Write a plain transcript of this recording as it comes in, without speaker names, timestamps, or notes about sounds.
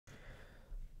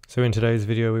So in today's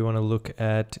video, we want to look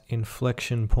at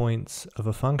inflection points of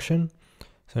a function.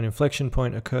 So an inflection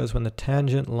point occurs when the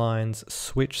tangent lines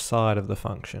switch side of the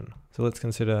function. So let's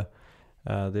consider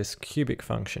this cubic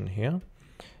function here.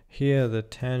 Here the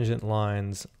tangent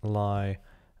lines lie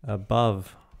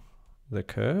above the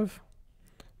curve,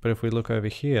 but if we look over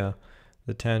here,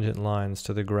 the tangent lines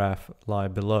to the graph lie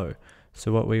below.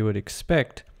 So what we would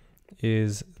expect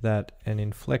is that an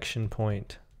inflection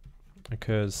point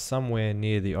occurs somewhere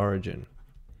near the origin.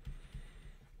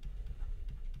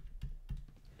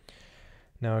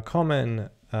 Now, a common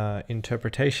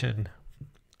interpretation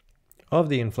of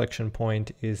the inflection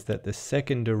point is that the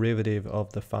second derivative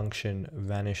of the function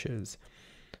vanishes.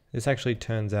 This actually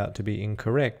turns out to be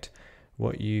incorrect.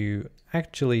 What you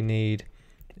actually need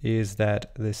is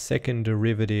that the second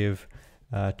derivative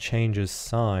changes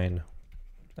sign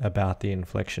about the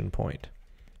inflection point.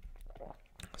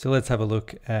 So let's have a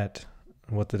look at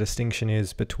what the distinction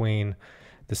is between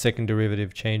the second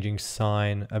derivative changing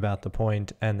sign about the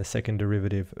point and the second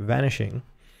derivative vanishing.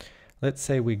 Let's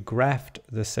say we graphed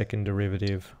the second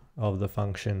derivative of the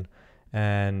function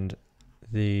and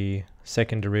the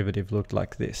second derivative looked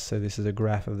like this. So this is a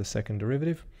graph of the second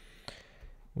derivative.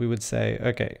 We would say,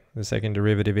 okay, the second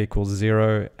derivative equals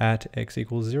 0 at x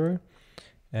equals 0.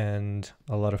 And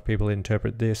a lot of people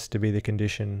interpret this to be the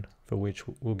condition for which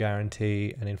will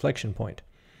guarantee an inflection point.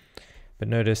 But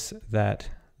notice that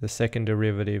the second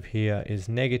derivative here is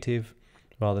negative,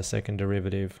 while the second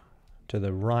derivative to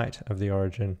the right of the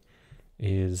origin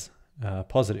is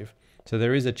positive. So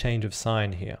there is a change of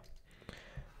sign here.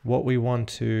 What we want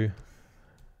to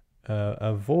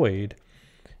avoid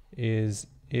is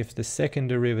if the second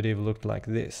derivative looked like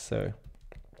this. So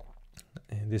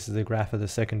this is the graph of the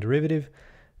second derivative.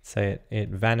 Say it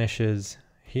vanishes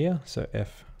here, so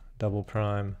f double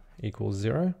prime equals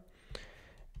 0.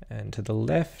 And to the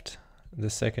left, the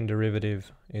second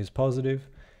derivative is positive,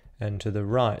 and to the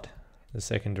right, the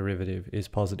second derivative is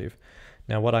positive.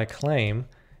 Now, what I claim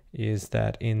is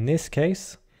that in this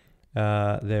case,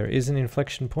 there is an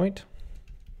inflection point.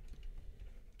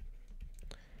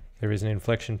 There is an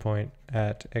inflection point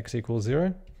at x equals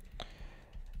 0.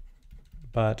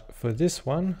 But for this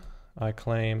one, I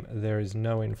claim there is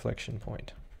no inflection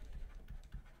point.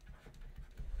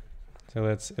 So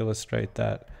let's illustrate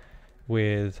that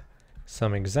with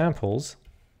some examples.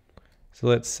 So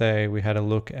let's say we had a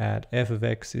look at f of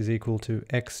x is equal to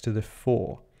x to the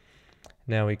 4.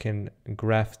 Now we can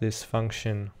graph this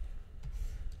function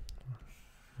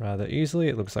rather easily.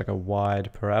 It looks like a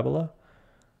wide parabola.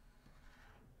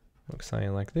 Looks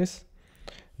something like this.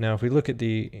 Now if we look at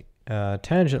the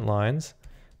tangent lines,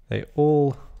 they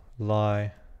all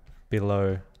lie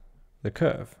below the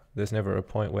curve. There's never a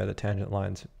point where the tangent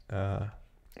lines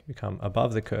become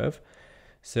above the curve.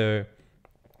 So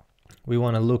we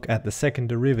want to look at the second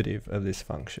derivative of this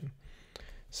function.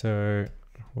 So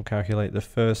we'll calculate the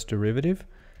first derivative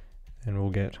and we'll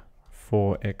get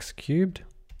 4x cubed.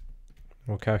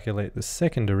 We'll calculate the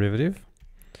second derivative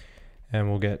and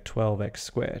we'll get 12x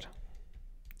squared.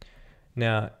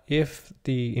 Now, if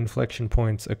the inflection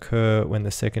points occur when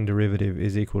the second derivative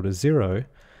is equal to 0,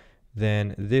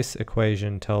 then this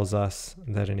equation tells us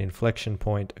that an inflection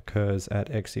point occurs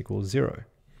at x equals 0.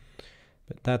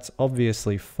 But that's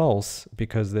obviously false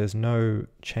because there's no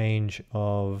change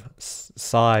of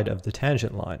side of the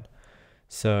tangent line.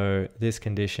 So this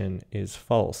condition is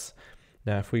false.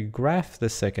 Now, if we graph the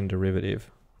second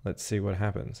derivative, let's see what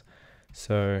happens.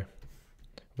 So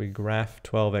we graph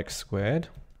 12x squared.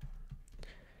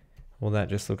 Well, that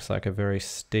just looks like a very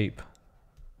steep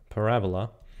parabola.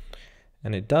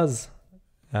 And it does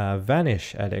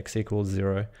vanish at x equals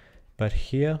 0. But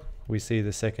here we see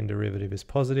the second derivative is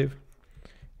positive.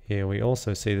 Here we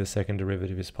also see the second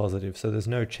derivative is positive, so there's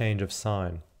no change of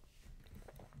sign.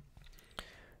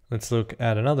 Let's look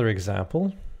at another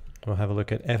example. We'll have a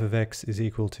look at f of x is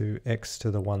equal to x to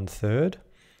the 1/3.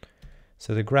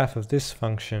 So the graph of this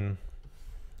function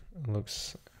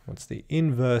looks, what's the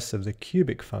inverse of the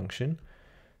cubic function?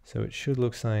 So it should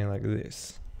look something like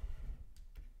this.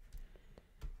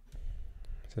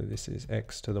 So this is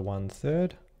x to the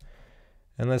 1/3.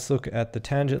 And let's look at the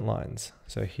tangent lines.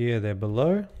 So here they're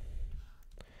below,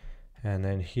 and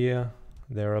then here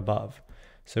they're above.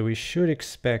 So we should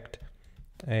expect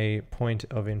a point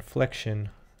of inflection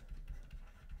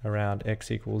around x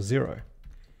equals 0.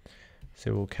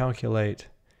 So we'll calculate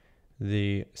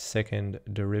the second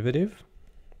derivative.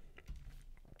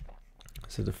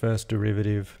 So the first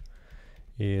derivative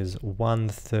is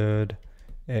 1/3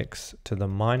 x to the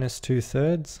minus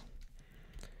 2/3.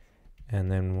 And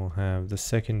then we'll have the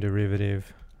second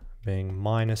derivative being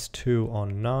minus 2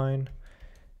 on 9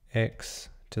 x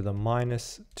to the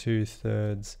minus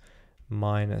 2/3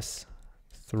 minus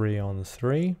 3 on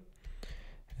 3.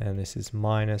 And this is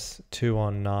minus 2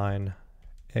 on 9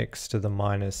 x to the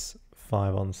minus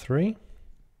 5 on 3.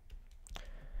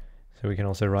 So we can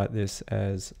also write this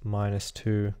as minus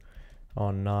 2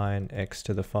 on 9 x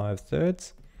to the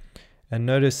 5/3. And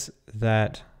notice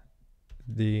that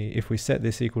if we set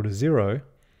this equal to 0,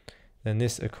 then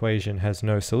this equation has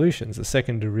no solutions. The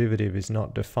second derivative is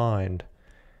not defined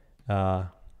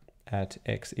at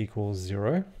x equals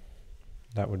 0.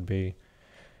 That would be,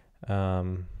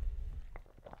 so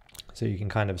you can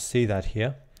kind of see that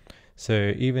here.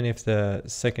 So even if the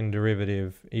second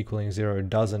derivative equaling 0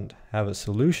 doesn't have a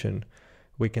solution,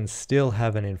 we can still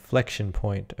have an inflection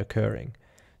point occurring.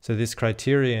 So this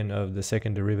criterion of the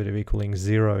second derivative equaling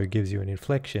 0 gives you an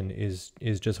inflection is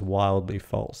just wildly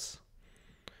false.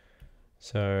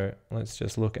 So let's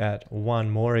just look at one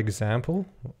more example.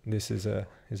 This is a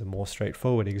more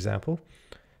straightforward example.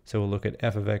 So we'll look at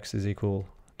f of x is equal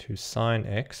to sine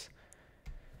x.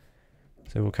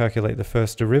 So we'll calculate the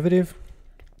first derivative.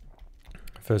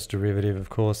 First derivative, of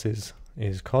course, is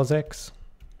cos x.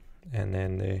 And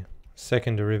then the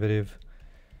second derivative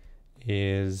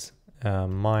is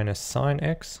minus sine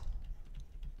x.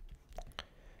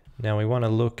 Now we want to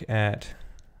look at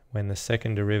when the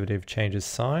second derivative changes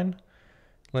sign.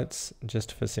 Let's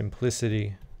just for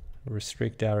simplicity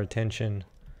restrict our attention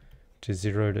to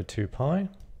 0 to 2 pi.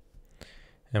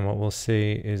 And what we'll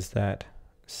see is that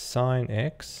sine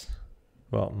x,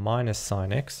 well, minus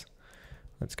sine x,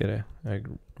 let's get a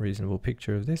reasonable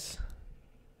picture of this.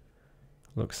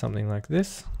 Looks something like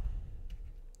this.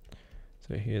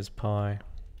 So here's pi,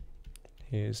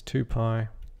 here's 2 pi,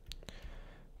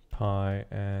 pi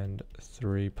and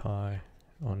 3 pi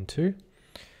on 2.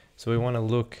 So we want to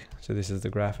look, so this is the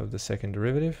graph of the second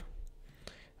derivative.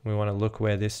 We want to look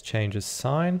where this changes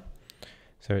sign.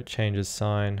 So it changes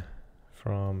sign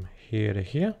from here to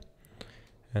here.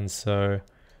 And so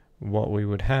what we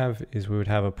would have is we would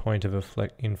have a point of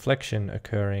inflection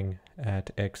occurring at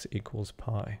x equals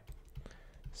pi.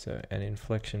 So an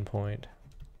inflection point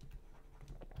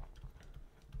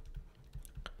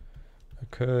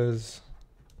occurs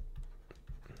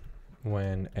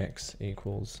when x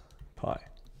equals pi.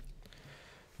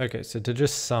 Okay, so to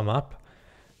just sum up,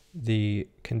 the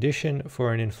condition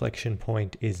for an inflection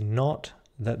point is not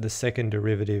that the second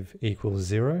derivative equals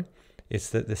 0, it's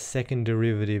that the second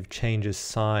derivative changes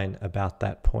sign about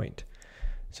that point.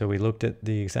 So we looked at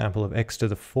the example of x to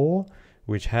the 4,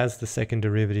 which has the second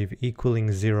derivative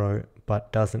equaling 0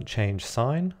 but doesn't change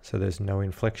sign, so there's no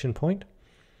inflection point.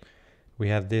 We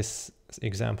have this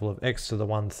example of x to the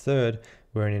 1/3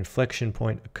 where an inflection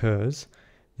point occurs.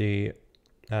 The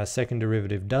second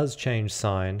derivative does change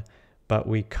sign, but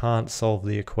we can't solve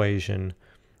the equation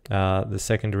the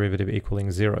second derivative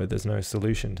equaling 0. There's no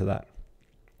solution to that.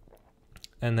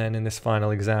 And then in this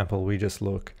final example, we just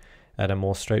look at a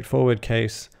more straightforward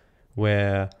case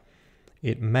where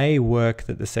it may work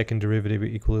that the second derivative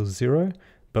equals 0,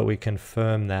 but we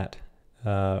confirm that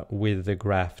with the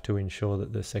graph to ensure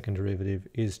that the second derivative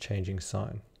is changing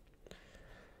sign.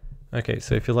 Okay,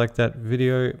 so if you like that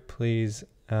video, please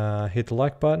hit the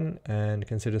like button and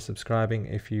consider subscribing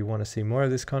if you want to see more of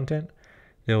this content.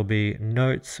 There'll be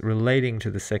notes relating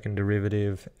to the second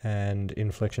derivative and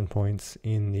inflection points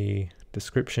in the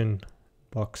description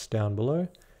box down below.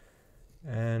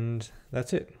 And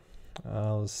that's it.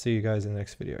 I'll see you guys in the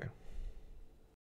next video.